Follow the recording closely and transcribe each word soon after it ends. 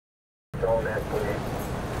all that we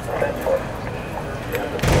sent for.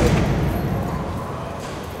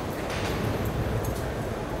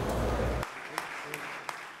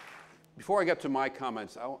 Before I get to my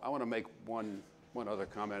comments, I want to make one other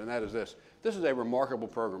comment, and that is this. This is a remarkable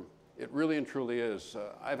program. It really and truly is.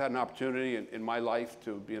 I've had an opportunity in my life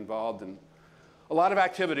to be involved in a lot of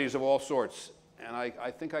activities of all sorts, and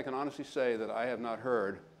I think I can honestly say that I have not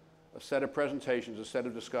heard a set of presentations, a set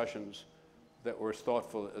of discussions that were as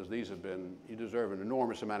thoughtful as these have been. You deserve an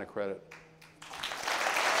enormous amount of credit.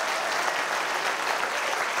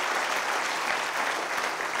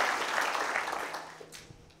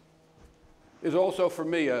 It's also for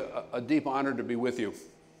me a deep honor to be with you.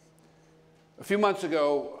 A few months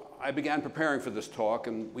ago, I began preparing for this talk,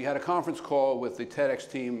 and we had a conference call with the TEDx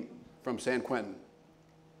team from San Quentin.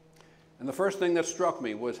 And the first thing that struck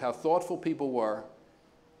me was how thoughtful people were,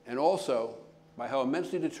 and also by how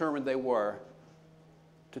immensely determined they were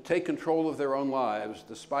to take control of their own lives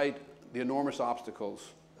despite the enormous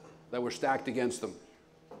obstacles that were stacked against them.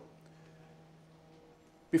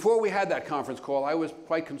 Before we had that conference call, I was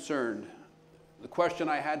quite concerned. The question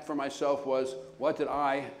I had for myself was, what did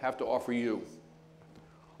I have to offer you?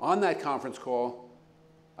 On that conference call,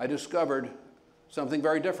 I discovered something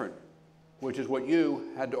very different, which is what you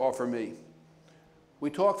had to offer me. We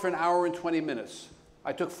talked for an hour and 20 minutes.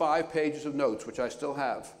 I took 5 pages of notes, which I still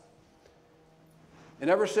have. And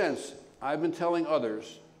ever since, I've been telling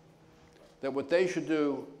others that what they should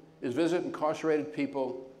do is visit incarcerated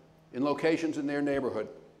people in locations in their neighborhood.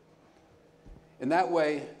 In that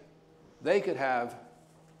way, they could have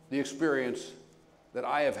the experience that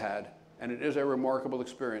I have had, and it is a remarkable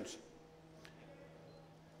experience.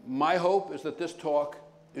 My hope is that this talk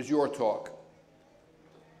is your talk,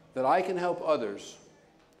 that I can help others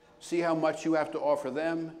see how much you have to offer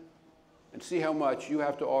them and see how much you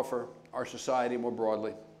have to offer our society more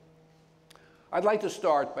broadly. I'd like to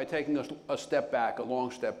start by taking a step back, a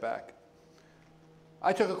long step back.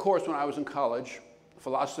 I took a course when I was in college,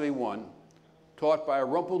 Philosophy 1, taught by a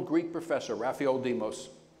rumpled Greek professor, Raphael Demos.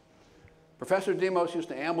 Professor Demos used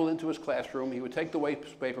to amble into his classroom. He would take the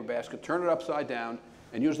waste paper basket, turn it upside down,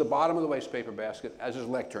 and use the bottom of the waste paper basket as his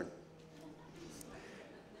lectern.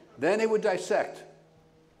 Then he would dissect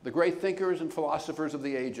the great thinkers and philosophers of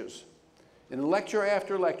the ages. In lecture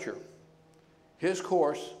after lecture, his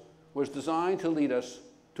course was designed to lead us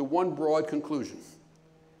to one broad conclusion.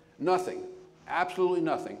 Nothing, absolutely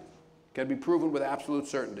nothing, can be proven with absolute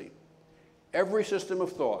certainty. Every system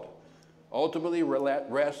of thought ultimately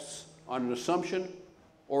rests on an assumption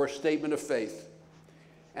or a statement of faith.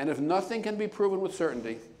 And if nothing can be proven with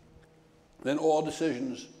certainty, then all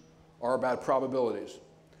decisions are about probabilities.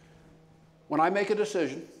 When I make a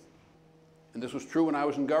decision, and this was true when I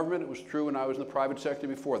was in government, it was true when I was in the private sector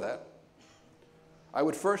before that, I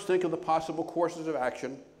would first think of the possible courses of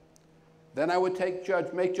action. Then I would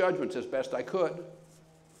make judgments as best I could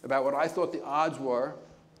about what I thought the odds were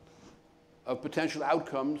of potential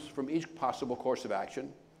outcomes from each possible course of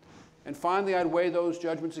action. And finally, I'd weigh those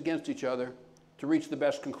judgments against each other to reach the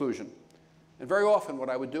best conclusion. And very often what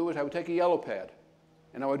I would do is I would take a yellow pad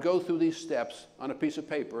and I would go through these steps on a piece of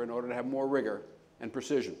paper in order to have more rigor and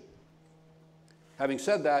precision. Having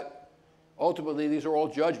said that, ultimately these are all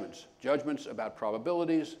judgments, judgments about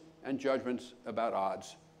probabilities and judgments about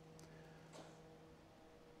odds.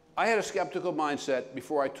 I had a skeptical mindset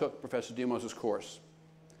before I took Professor Demos' course.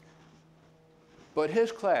 But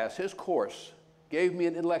his class, his course, gave me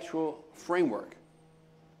an intellectual framework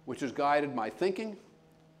which has guided my thinking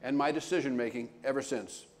and my decision-making ever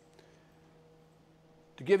since.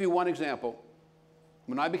 To give you one example,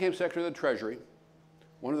 when I became Secretary of the Treasury,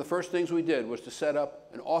 one of the first things we did was to set up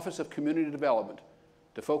an Office of Community Development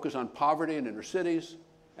to focus on poverty in inner cities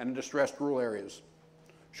and in distressed rural areas.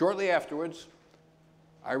 Shortly afterwards,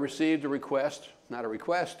 I received a request, not a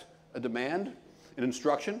request, a demand, an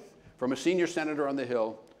instruction from a senior senator on the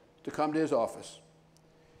Hill to come to his office.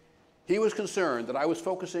 He was concerned that I was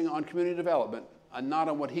focusing on community development and not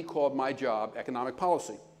on what he called my job, economic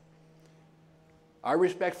policy. I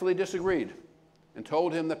respectfully disagreed and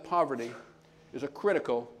told him that poverty is a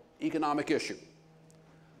critical economic issue.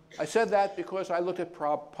 I said that because I looked at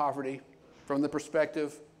poverty from the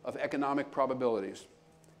perspective of economic probabilities.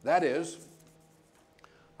 That is,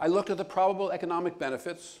 I looked at the probable economic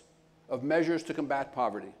benefits of measures to combat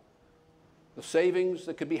poverty, the savings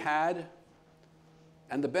that could be had,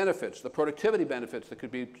 and the benefits, the productivity benefits that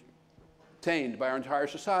could be obtained by our entire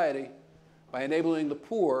society by enabling the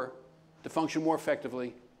poor to function more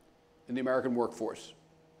effectively in the American workforce.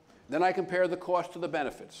 Then I compared the cost to the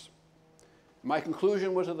benefits. My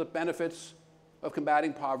conclusion was that the benefits of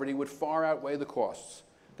combating poverty would far outweigh the costs.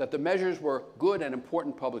 that the measures were good and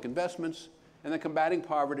important public investments, and that combating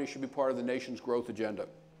poverty should be part of the nation's growth agenda.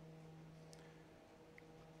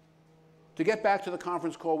 To get back to the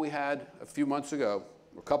conference call we had a few months ago,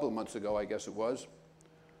 or a couple of months ago, I guess it was,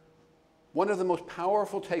 one of the most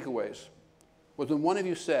powerful takeaways was when one of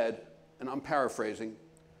you said, and I'm paraphrasing,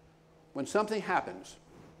 when something happens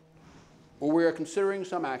or we are considering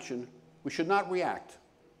some action, we should not react,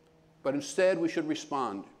 but instead we should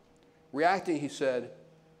respond. Reacting, he said,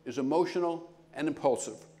 is emotional and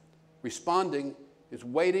impulsive. Responding is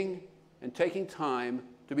waiting and taking time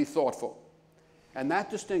to be thoughtful. And that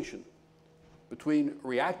distinction between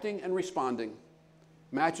reacting and responding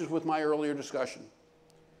matches with my earlier discussion.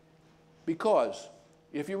 Because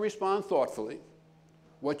if you respond thoughtfully,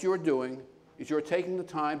 what you're doing is you're taking the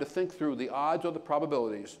time to think through the odds or the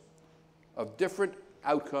probabilities of different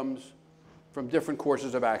outcomes from different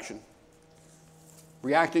courses of action.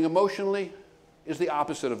 Reacting emotionally is the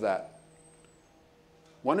opposite of that.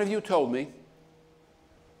 One of you told me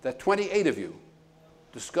that 28 of you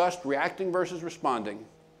discussed reacting versus responding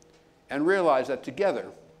and realized that together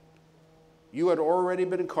you had already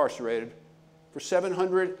been incarcerated for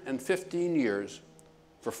 715 years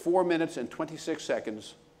for 4 minutes and 26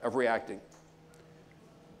 seconds of reacting.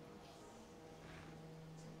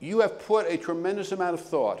 You have put a tremendous amount of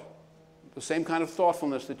thought, the same kind of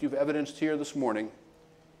thoughtfulness that you've evidenced here this morning,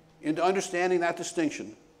 into understanding that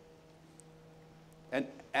distinction,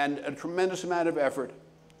 and a tremendous amount of effort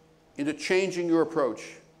into changing your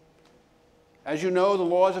approach. As you know, the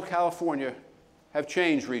laws of California have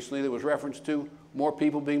changed recently. There was reference to more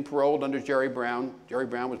people being paroled under Jerry Brown. Jerry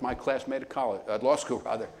Brown was my classmate at law school,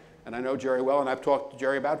 and I know Jerry well, and I've talked to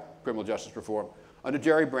Jerry about criminal justice reform under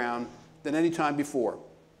Jerry Brown than any time before.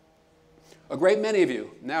 A great many of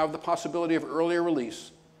you now have the possibility of earlier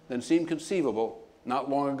release than seemed conceivable not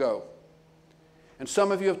long ago. And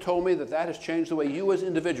some of you have told me that that has changed the way you as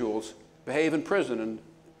individuals behave in prison, and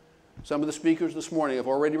some of the speakers this morning have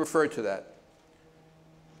already referred to that.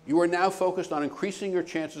 You are now focused on increasing your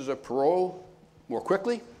chances of parole more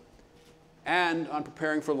quickly and on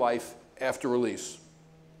preparing for life after release.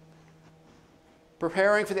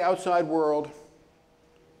 Preparing for the outside world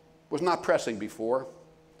was not pressing before.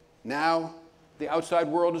 Now, the outside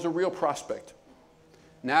world is a real prospect.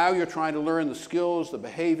 Now you're trying to learn the skills, the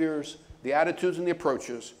behaviors, the attitudes, and the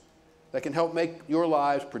approaches that can help make your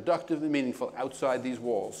lives productive and meaningful outside these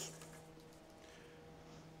walls.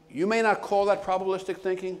 You may not call that probabilistic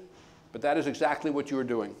thinking, but that is exactly what you are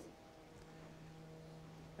doing.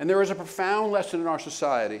 And there is a profound lesson in our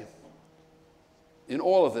society in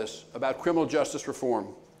all of this about criminal justice reform.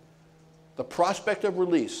 The prospect of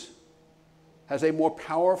release has a more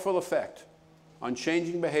powerful effect on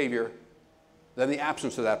changing behavior than the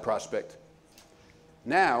absence of that prospect.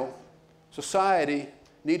 Now, society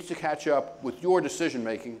needs to catch up with your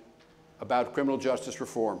decision-making about criminal justice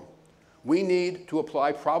reform. We need to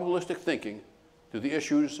apply probabilistic thinking to the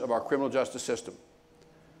issues of our criminal justice system.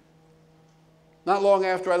 Not long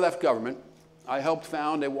after I left government, I helped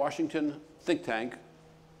found a Washington think tank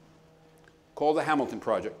called the Hamilton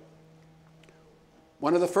Project.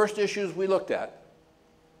 One of the first issues we looked at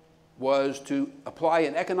was to apply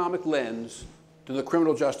an economic lens to the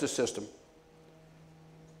criminal justice system.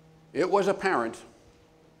 It was apparent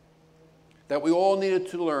that we all needed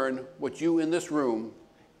to learn what you in this room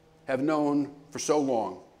have known for so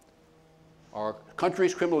long. Our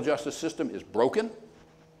country's criminal justice system is broken,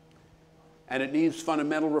 and it needs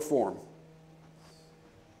fundamental reform.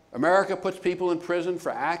 America puts people in prison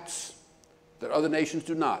for acts that other nations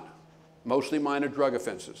do not, mostly minor drug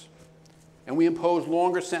offenses. And we impose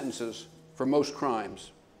longer sentences for most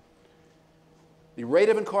crimes. The rate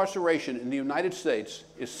of incarceration in the United States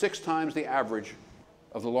is 6 times the average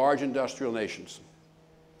of the large industrial nations.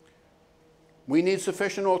 We need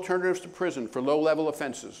sufficient alternatives to prison for low-level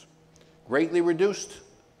offenses, greatly reduced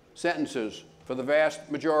sentences for the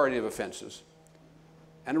vast majority of offenses,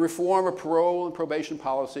 and a reform of parole and probation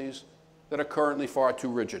policies that are currently far too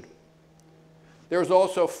rigid. There is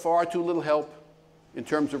also far too little help in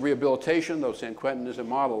terms of rehabilitation, though San Quentin is a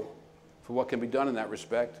model for what can be done in that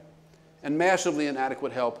respect, and massively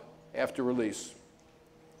inadequate help after release.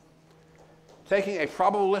 Taking a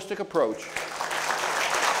probabilistic approach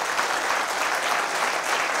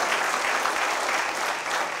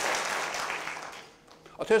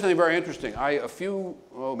I'll tell you something very interesting. Maybe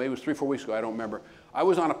it was 3 or 4 weeks ago, I don't remember. I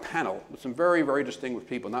was on a panel with some very, very distinguished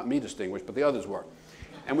people, not me distinguished, but the others were.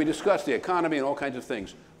 And we discussed the economy and all kinds of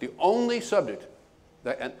things. The only subject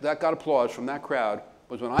that got applause from that crowd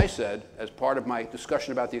was when I said, as part of my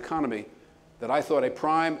discussion about the economy, that I thought a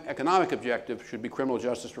prime economic objective should be criminal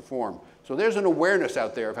justice reform. So there's an awareness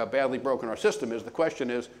out there of how badly broken our system is. The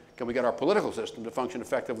question is, can we get our political system to function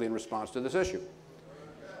effectively in response to this issue?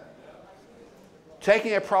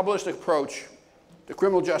 Taking a probabilistic approach to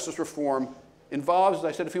criminal justice reform involves, as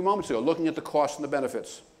I said a few moments ago, looking at the costs and the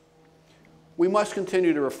benefits. We must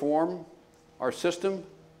continue to reform our system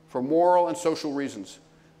for moral and social reasons,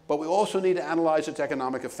 but we also need to analyze its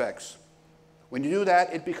economic effects. When you do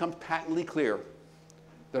that, it becomes patently clear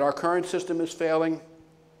that our current system is failing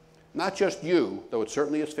not just you, though it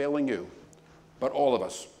certainly is failing you, but all of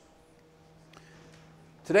us.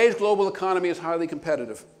 Today's global economy is highly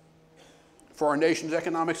competitive. For our nation's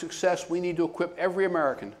economic success, we need to equip every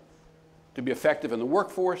American to be effective in the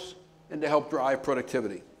workforce and to help drive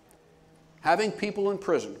productivity. Having people in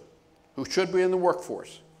prison who should be in the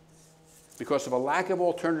workforce because of a lack of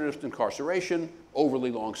alternatives to incarceration,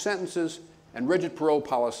 overly long sentences, and rigid parole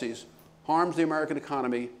policies harms the American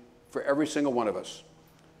economy for every single one of us.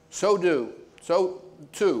 So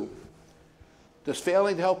too, does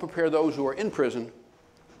failing to help prepare those who are in prison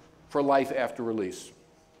for life after release.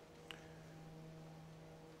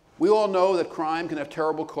 We all know that crime can have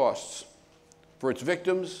terrible costs for its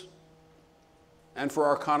victims and for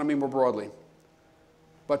our economy more broadly.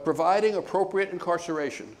 But providing appropriate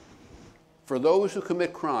incarceration for those who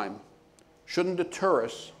commit crime shouldn't deter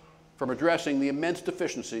us from addressing the immense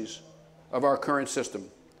deficiencies of our current system.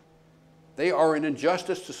 They are an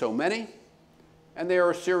injustice to so many, and they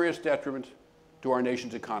are a serious detriment to our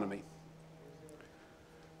nation's economy.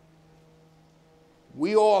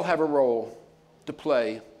 We all have a role to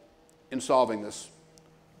play in solving this.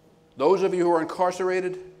 Those of you who are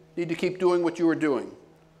incarcerated need to keep doing what you are doing,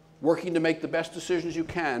 working to make the best decisions you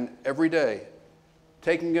can every day,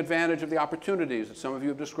 taking advantage of the opportunities that some of you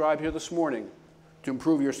have described here this morning to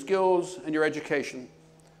improve your skills and your education,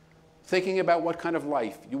 thinking about what kind of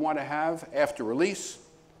life you want to have after release,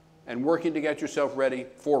 and working to get yourself ready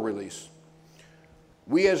for release.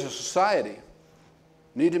 We as a society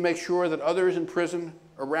need to make sure that others in prison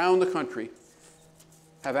around the country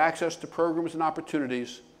have access to programs and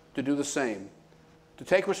opportunities to do the same, to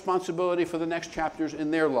take responsibility for the next chapters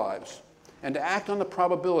in their lives, and to act on the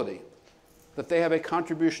probability that they have a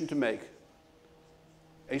contribution to make,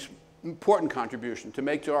 an important contribution to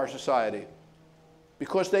make to our society,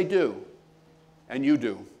 because they do, and you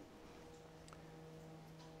do.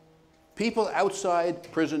 People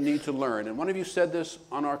outside prison need to learn, and one of you said this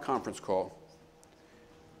on our conference call,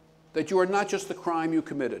 that you are not just the crime you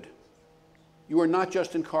committed. You are not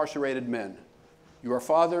just incarcerated men. You are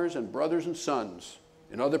fathers and brothers and sons.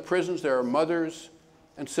 In other prisons, there are mothers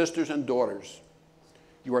and sisters and daughters.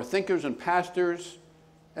 You are thinkers and pastors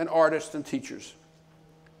and artists and teachers.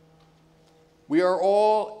 We are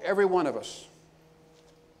all, every one of us,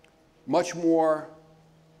 much more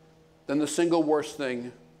than the single worst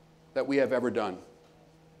thing that we have ever done.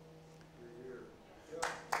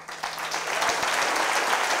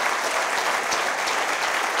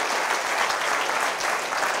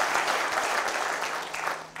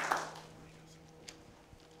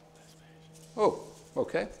 Oh,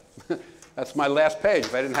 okay. That's my last page.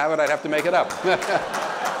 If I didn't have it, I'd have to make it up.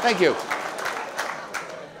 Thank you.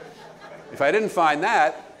 If I didn't find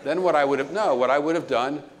that, then what I would have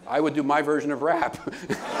done, I would do my version of rap.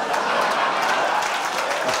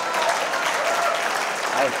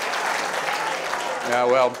 Yeah,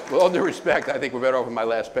 well, with all due respect, I think we're better off with my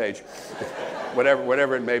last page,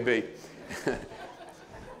 whatever it may be.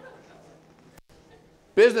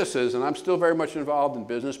 Businesses, and I'm still very much involved in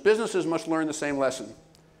business, businesses must learn the same lesson.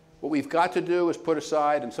 What we've got to do is put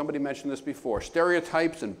aside, and somebody mentioned this before,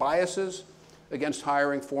 stereotypes and biases against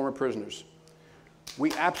hiring former prisoners.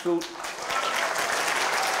 We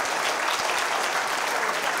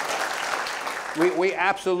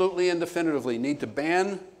absolutely and definitively need to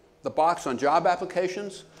ban the box on job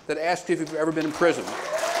applications that asks if you've ever been in prison.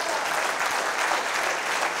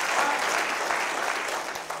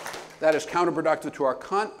 That is counterproductive to our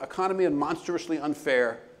economy and monstrously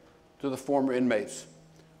unfair to the former inmates,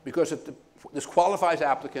 because it disqualifies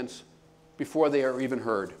applicants before they are even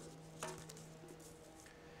heard.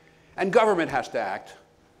 And government has to act.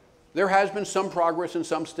 There has been some progress in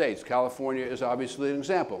some states. California is obviously an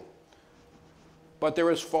example. But there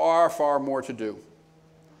is far, far more to do.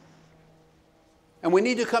 And we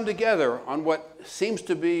need to come together on what seems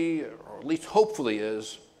to be, or at least hopefully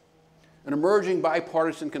is, an emerging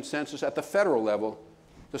bipartisan consensus at the federal level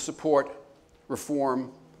to support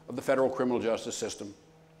reform of the federal criminal justice system.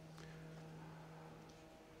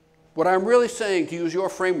 What I'm really saying, to use your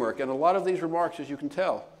framework, and a lot of these remarks, as you can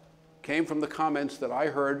tell, came from the comments that I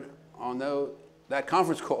heard on that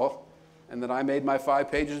conference call and that I made my 5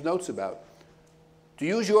 pages of notes about. To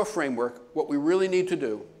use your framework, what we really need to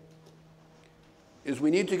do is we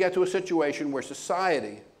need to get to a situation where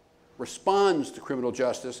society responds to criminal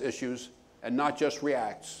justice issues and not just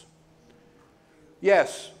reacts.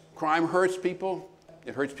 Yes, crime hurts people.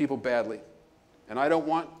 It hurts people badly. And I don't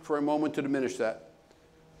want for a moment to diminish that.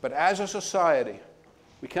 But as a society,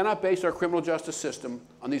 we cannot base our criminal justice system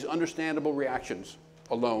on these understandable reactions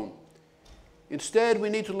alone. Instead, we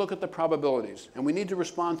need to look at the probabilities, and we need to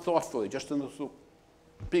respond thoughtfully, just as the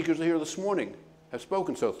speakers here this morning have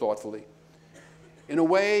spoken so thoughtfully, in a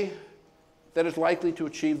way that is likely to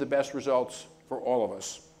achieve the best results for all of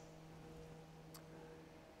us.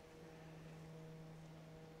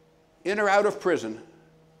 In or out of prison,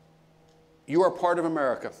 you are part of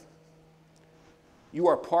America. You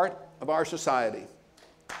are part of our society.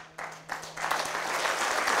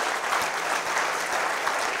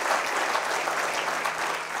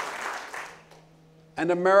 And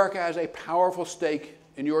America has a powerful stake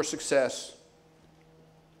in your success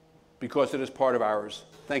because it is part of ours.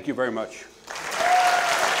 Thank you very much.